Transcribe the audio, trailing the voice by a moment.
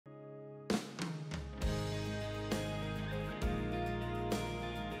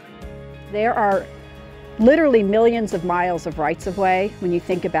There are literally millions of miles of rights-of-way when you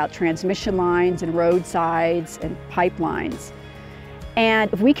think about transmission lines and roadsides and pipelines.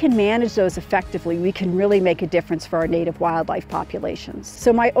 And if we can manage those effectively, we can really make a difference for our native wildlife populations.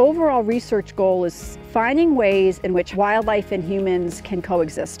 So my overall research goal is finding ways in which wildlife and humans can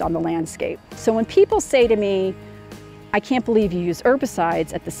coexist on the landscape. So when people say to me, I can't believe you use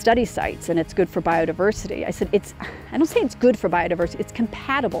herbicides at the study sites and it's good for biodiversity. I said, I don't say it's good for biodiversity, it's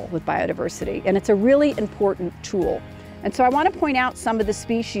compatible with biodiversity, and it's a really important tool. And so I want to point out some of the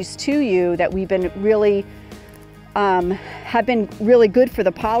species to you that we've been really have been really good for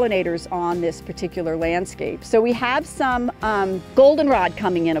the pollinators on this particular landscape. So we have some goldenrod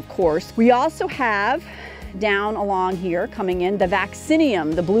coming in, of course. We also have down along here coming in the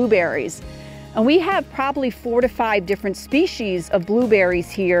vaccinium, the blueberries. And we have probably 4 to 5 different species of blueberries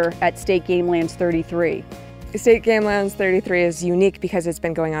here at State Game Lands 33. State Game Lands 33 is unique because it's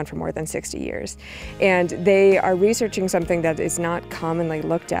been going on for more than 60 years. And they are researching something that is not commonly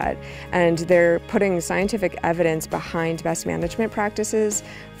looked at. And they're putting scientific evidence behind best management practices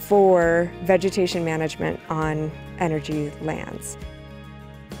for vegetation management on energy lands.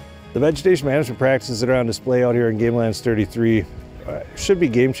 The vegetation management practices that are on display out here in Game Lands 33 should be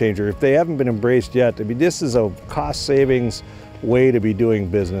game changer. If they haven't been embraced yet, I mean, this is a cost savings way to be doing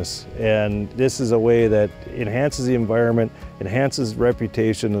business, and this is a way that enhances the environment, enhances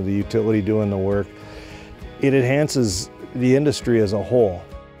reputation of the utility doing the work. It enhances the industry as a whole.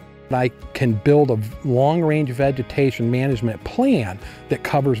 I can build a long-range vegetation management plan that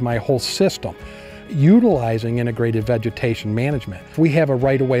covers my whole system, utilizing integrated vegetation management. If we have a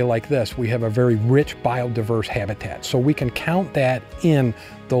right-of-way like this, we have a very rich biodiverse habitat, so we can count that in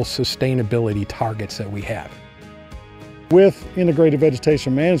those sustainability targets that we have. With integrated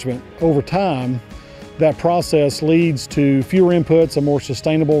vegetation management, over time, that process leads to fewer inputs, a more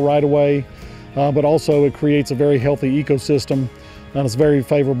sustainable right-of-way, but also it creates a very healthy ecosystem, and it's very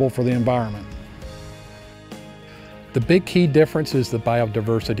favorable for the environment. The big key difference is the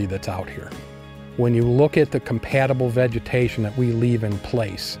biodiversity that's out here. When you look at the compatible vegetation that we leave in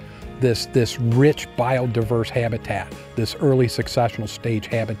place, this rich biodiverse habitat, this early successional stage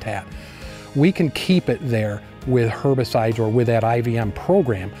habitat, we can keep it there with herbicides or with that IVM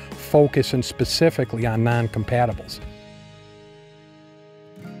program, focusing specifically on non-compatibles.